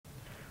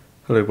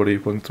Hello everybody,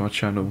 welcome to my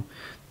channel.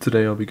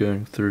 Today I'll be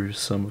going through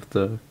some of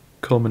the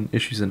common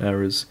issues and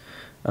errors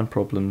and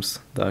problems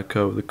that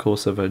occur with the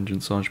Corsair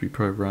Vengeance RGB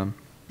program.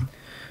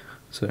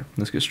 So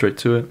let's get straight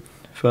to it.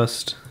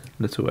 First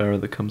little error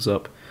that comes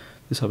up,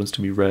 this happens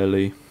to me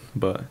rarely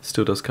but it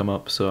still does come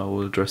up, so I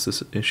will address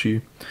this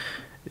issue,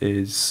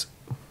 is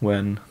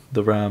when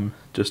the RAM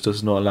just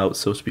does not allow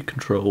itself to be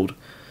controlled.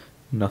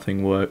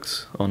 Nothing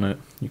works on it,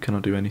 you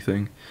cannot do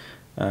anything,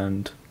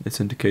 and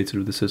it's indicated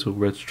with this little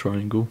red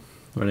triangle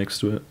right next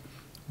to it.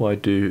 What I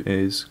do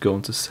is go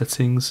onto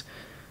settings,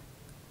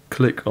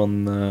 click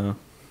on the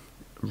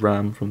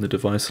RAM from the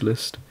device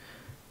list,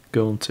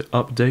 go on to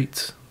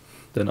update,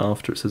 then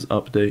after it says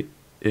update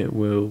it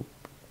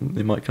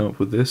might come up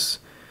with this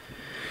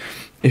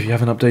if you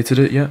haven't updated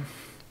it yet,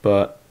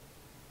 but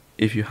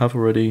if you have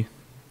already,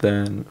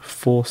 then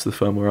force the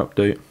firmware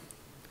update,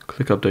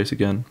 click update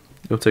again.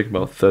 It'll take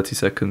about 30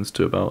 seconds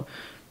to about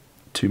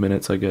 2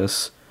 minutes, I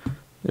guess.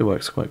 It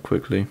works quite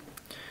quickly.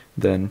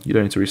 Then you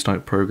don't need to restart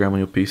the program on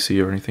your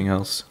PC or anything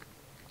else.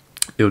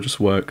 It'll just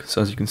work.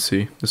 So as you can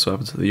see, this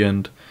happens at the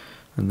end,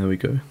 and there we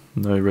go.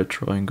 No red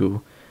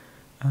triangle,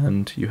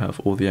 and you have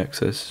all the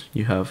access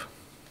you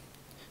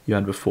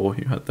had before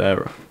you had the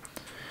error.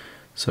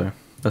 So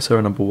that's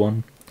error number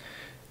one.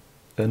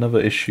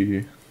 Another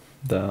issue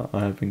that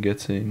I have been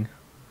getting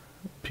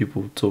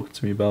people talking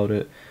to me about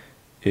it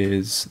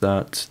is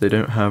that they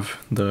don't have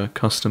the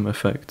custom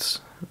effects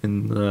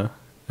in the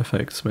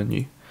effects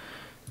menu.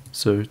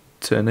 So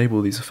to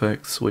enable these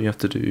effects, what you have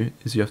to do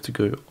is you have to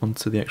go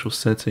onto the actual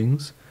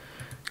settings,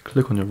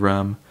 click on your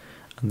RAM,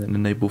 and then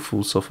enable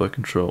full software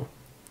control.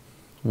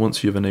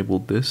 Once you've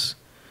enabled this,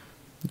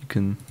 you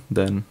can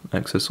then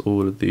access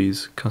all of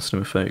these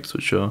custom effects,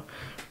 which are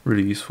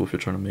really useful if you're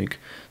trying to make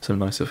some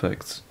nice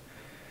effects.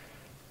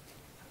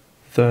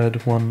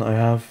 Third one I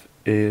have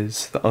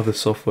is that other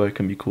software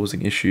can be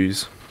causing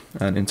issues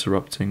and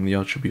interrupting the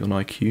RGB on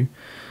IQ.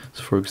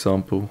 So for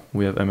example,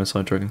 we have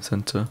MSI Dragon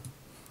Center.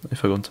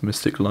 If I go onto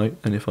Mystic Light,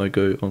 and if I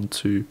go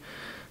onto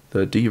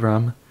the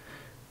DRAM,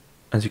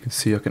 as you can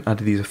see I can add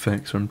these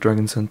effects from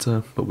Dragon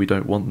Center, but we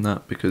don't want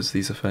that because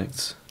these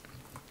effects,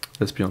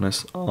 let's be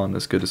honest, aren't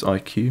as good as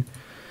IQ.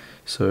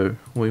 So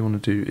what you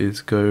want to do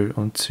is go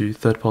onto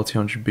third-party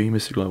RGB.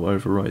 Mystic Light will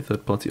overwrite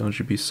third-party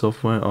RGB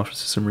software after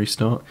system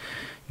restart.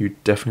 You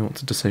definitely want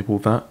to disable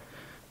that,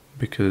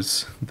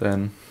 because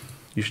then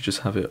you should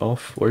just have it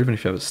off, or even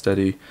if you have it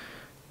steady,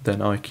 then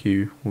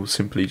IQ will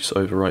simply just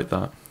overwrite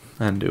that,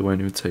 and it won't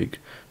even take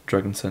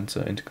Dragon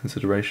Center into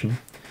consideration.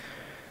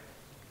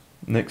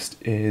 Next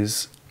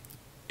is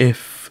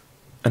if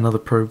another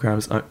program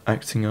is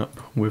acting up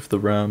with the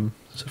RAM,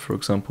 so for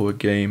example a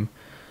game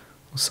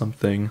or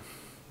something,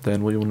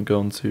 then what you want to go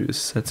on to is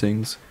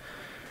settings,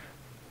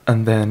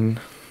 and then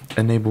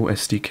enable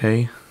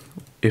SDK.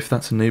 If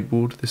that's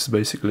enabled, this is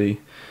basically,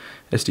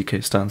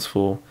 SDK stands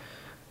for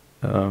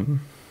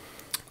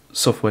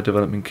Software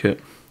Development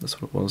Kit,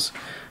 that's what it was,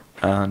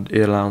 and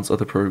it allows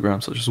other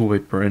programs such as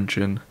Wallpaper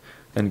Engine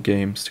and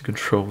games to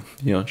control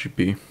the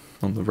RGB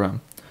on the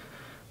RAM.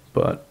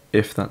 But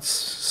if that's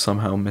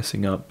somehow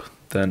messing up,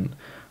 then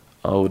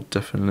I would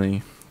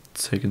definitely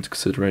take into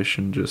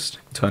consideration just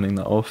turning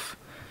that off,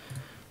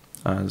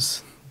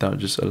 as that would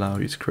just allow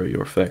you to create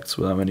your effects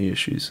without any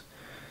issues.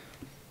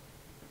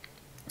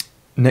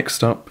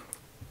 Next up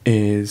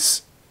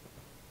is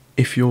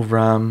if your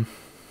RAM,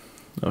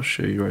 I'll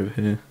show you over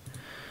here,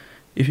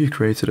 if you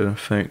created an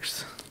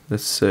effect,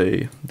 let's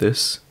say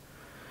this,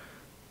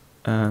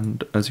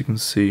 and as you can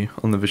see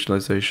on the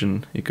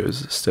visualization it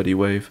goes a steady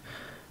wave,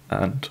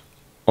 and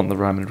on the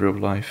RAM in real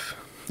life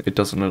it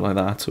doesn't look like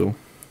that at all.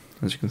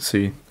 As you can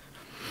see,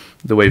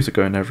 the waves are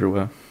going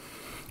everywhere.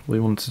 What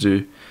you want to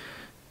do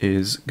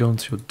is go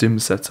onto your dim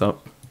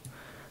setup,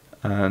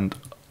 and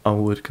I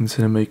would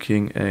consider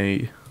making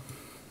a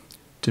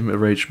dim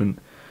arrangement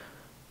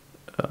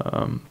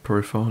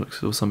profile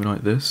or something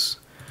like this,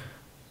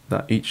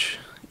 that each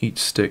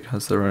stick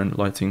has their own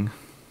lighting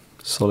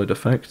solid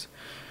effect,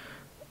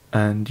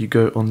 and you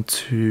go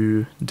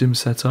onto dim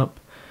setup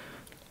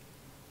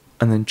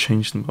and then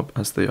change them up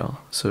as they are.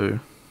 So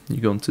you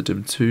go onto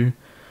dim 2,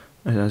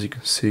 and as you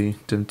can see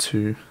dim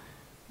 2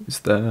 is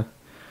there,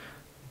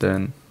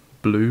 then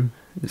blue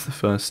is the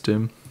first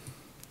dim,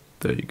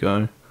 there you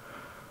go,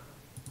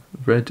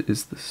 red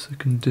is the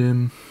second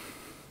dim,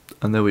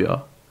 and there we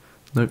are.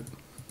 Nope,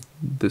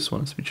 this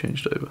one has to be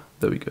changed over,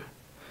 there we go.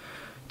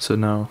 So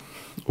now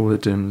all the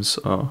dims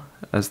are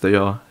as they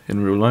are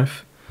in real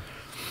life.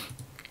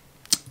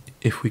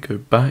 If we go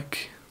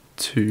back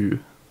to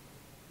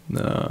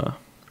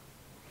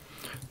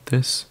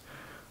this,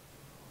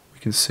 we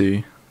can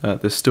see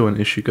there's still an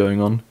issue going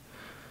on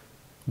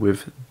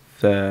with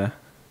their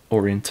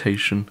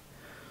orientation.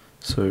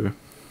 So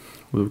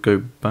we'll go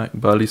back,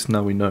 but at least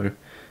now we know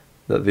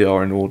that they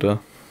are in order,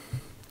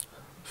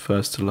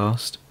 first to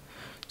last.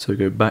 So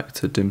go back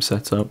to dim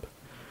setup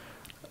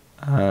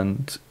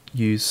and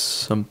use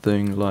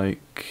something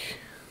like,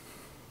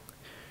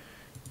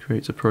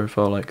 create a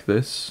profile like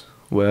this,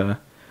 where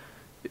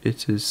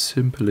it is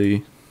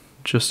simply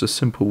just a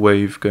simple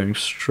wave going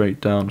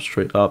straight down,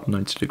 straight up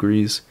 90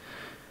 degrees,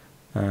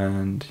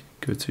 and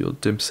go to your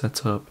dim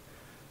setup,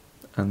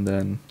 and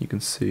then you can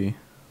see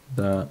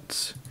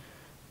that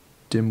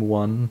dim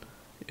 1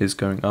 is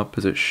going up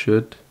as it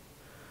should.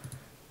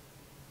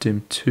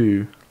 Dim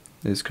 2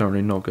 is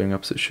currently not going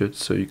up as it should,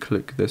 so you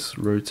click this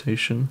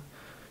rotation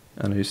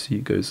and you see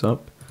it goes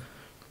up.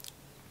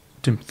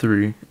 Dim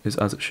 3 is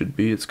as it should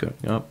be, it's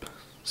going up,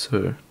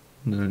 so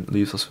then it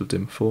leaves us with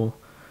dim 4.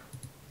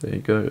 There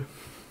you go.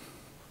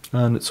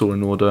 And it's all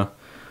in order,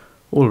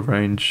 all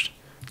arranged.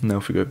 Now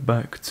if we go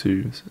back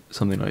to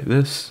something like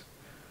this,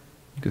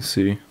 you can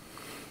see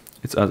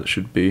it's as it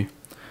should be,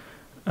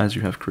 as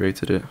you have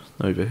created it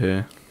over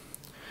here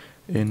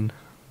in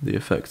the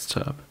effects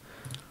tab.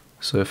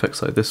 So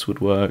effects like this would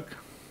work.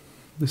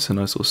 This is a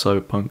nice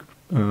little cyberpunk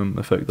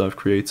effect that I've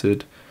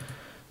created.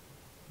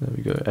 There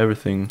we go,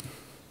 everything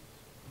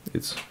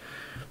is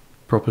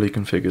properly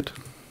configured.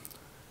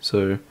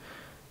 So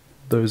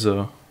those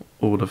are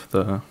all of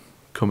the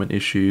common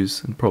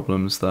issues and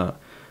problems that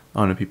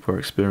I know people are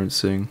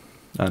experiencing,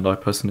 and I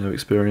personally have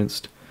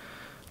experienced.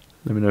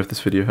 Let me know if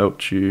this video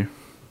helped you.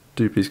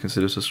 Do please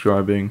consider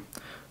subscribing,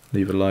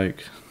 leave a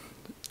like,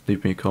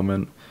 leave me a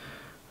comment.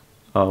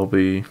 I'll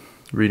be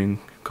reading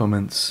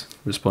comments,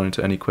 responding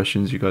to any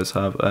questions you guys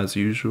have as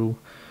usual.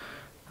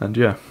 And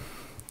yeah,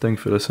 thank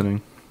you for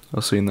listening.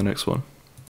 I'll see you in the next one.